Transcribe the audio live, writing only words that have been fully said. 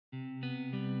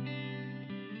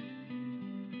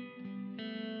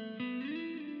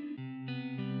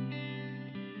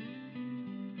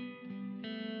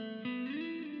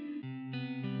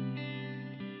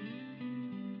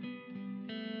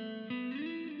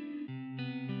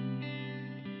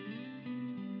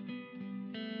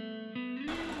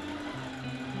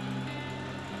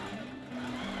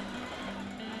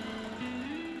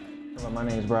My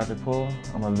name is Broderick Poole.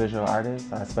 I'm a visual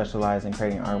artist. I specialize in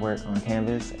creating artwork on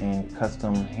canvas and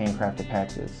custom handcrafted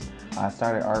patches. I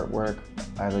started artwork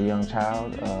as a young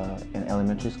child in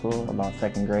elementary school, about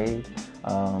second grade.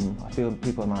 A few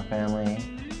people in my family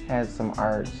had some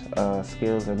art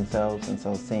skills themselves, and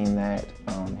so seeing that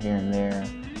here and there,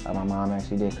 my mom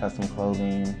actually did custom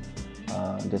clothing,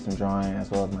 did some drawing,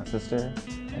 as well as my sister.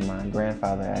 And my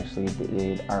grandfather actually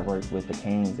did artwork with the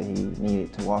canes that he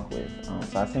needed to walk with.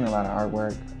 So I've seen a lot of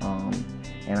artwork,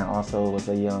 and I also was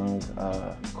a young,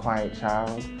 quiet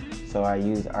child, so I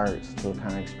used art to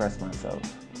kind of express myself.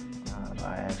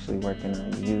 I actually work in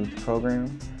a youth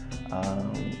program,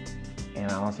 and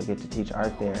I also get to teach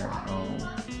art there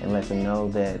and let them know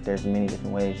that there's many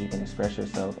different ways you can express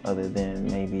yourself other than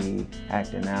maybe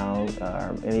acting out,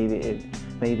 or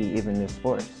maybe even in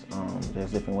sports.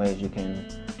 There's different ways you can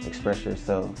express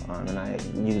yourself, and I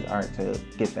use art to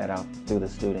get that out through the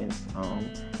students.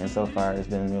 And so far it's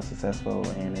been real successful,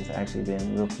 and it's actually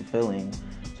been real fulfilling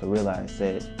to realize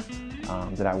that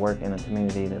that I work in a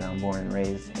community that I'm born and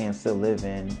raised and still live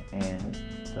in, and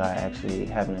that I actually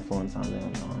have an influence on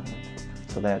them.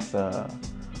 So that's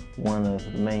one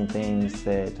of the main things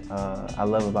that I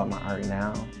love about my art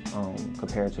now,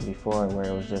 compared to before, where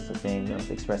it was just a thing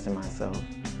of expressing myself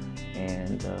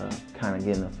and kind of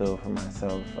getting a feel for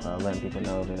myself, letting people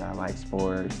know that I like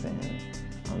sports and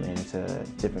I'm into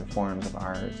different forms of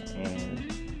art,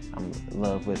 and I'm in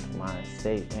love with my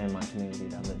state and my community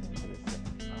that I live in to this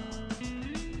day.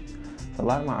 So a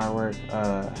lot of my artwork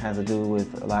has to do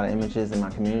with a lot of images in my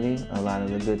community, a lot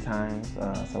of the good times.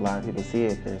 So a lot of people see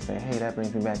it, they say, hey, that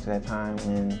brings me back to that time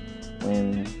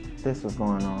when this was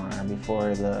going on, or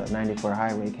before the 94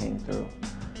 highway came through.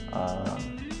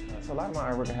 So a lot of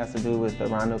my artwork has to do with the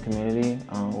Rondo community,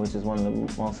 which is one of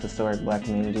the most historic black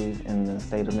communities in the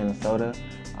state of Minnesota.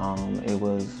 It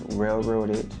was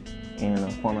railroaded in a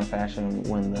form or fashion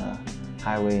when the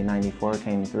Highway 94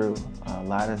 came through. A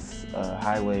lot of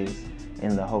highways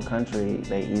in the whole country,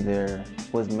 they either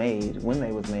was made, when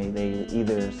they was made, they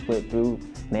either split through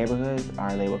neighborhoods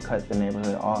or they would cut the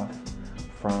neighborhood off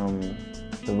from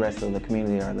the rest of the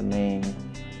community or the main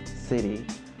city.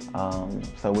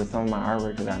 So with some of my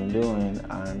artwork that I'm doing,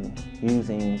 I'm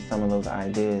using some of those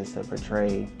ideas to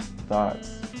portray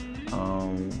thoughts,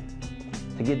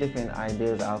 to get different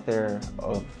ideas out there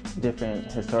of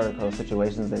different historical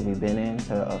situations that we've been in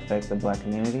to affect the black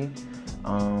community,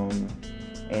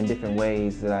 and different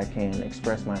ways that I can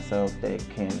express myself that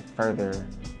can further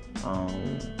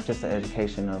just the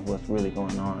education of what's really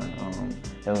going on.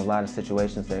 There was a lot of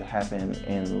situations that happen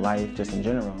in life just in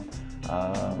general.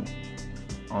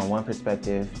 On one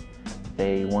perspective,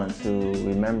 they want to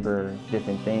remember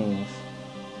different things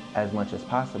as much as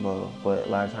possible, but a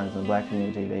lot of times in the black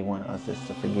community, they want us just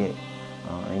to forget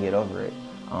and get over it.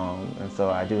 And so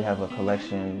I do have a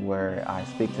collection where I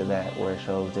speak to that, where it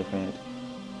shows different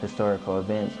historical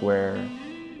events where,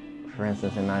 for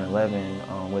instance, in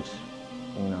 9/11, which,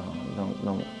 you know,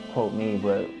 don't quote me,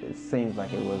 but it seems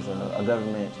like it was a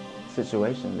government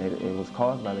situation. It was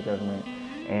caused by the government.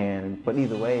 But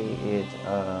either way,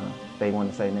 they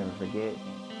want to say never forget.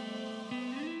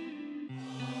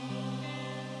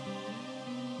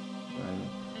 And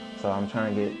so I'm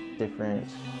trying to get different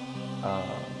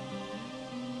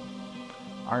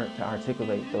art to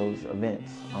articulate those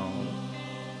events,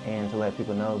 and to let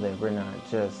people know that we're not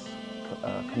just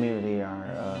a community or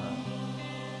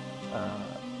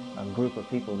a group of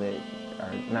people that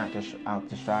are not just out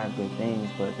to strive good things,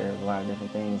 but there's a lot of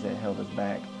different things that held us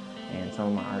back. And some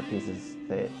of my art pieces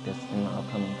that just in my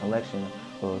upcoming collection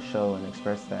will show and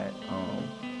express that.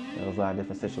 There was a lot of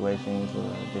different situations,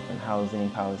 different housing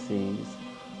policies,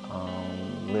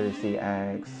 literacy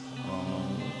acts,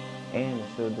 and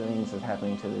there's still things that's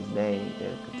happening to this day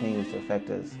that continues to affect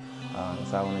us.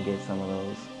 So I want to get some of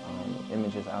those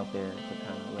images out there to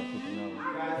kind of let people know.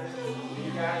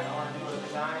 You guys want to do a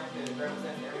design that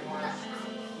represents everyone,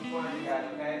 each one of you guys,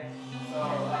 okay? So,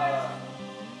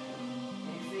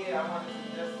 I wanted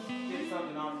to just get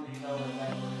something on so you know what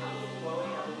exactly.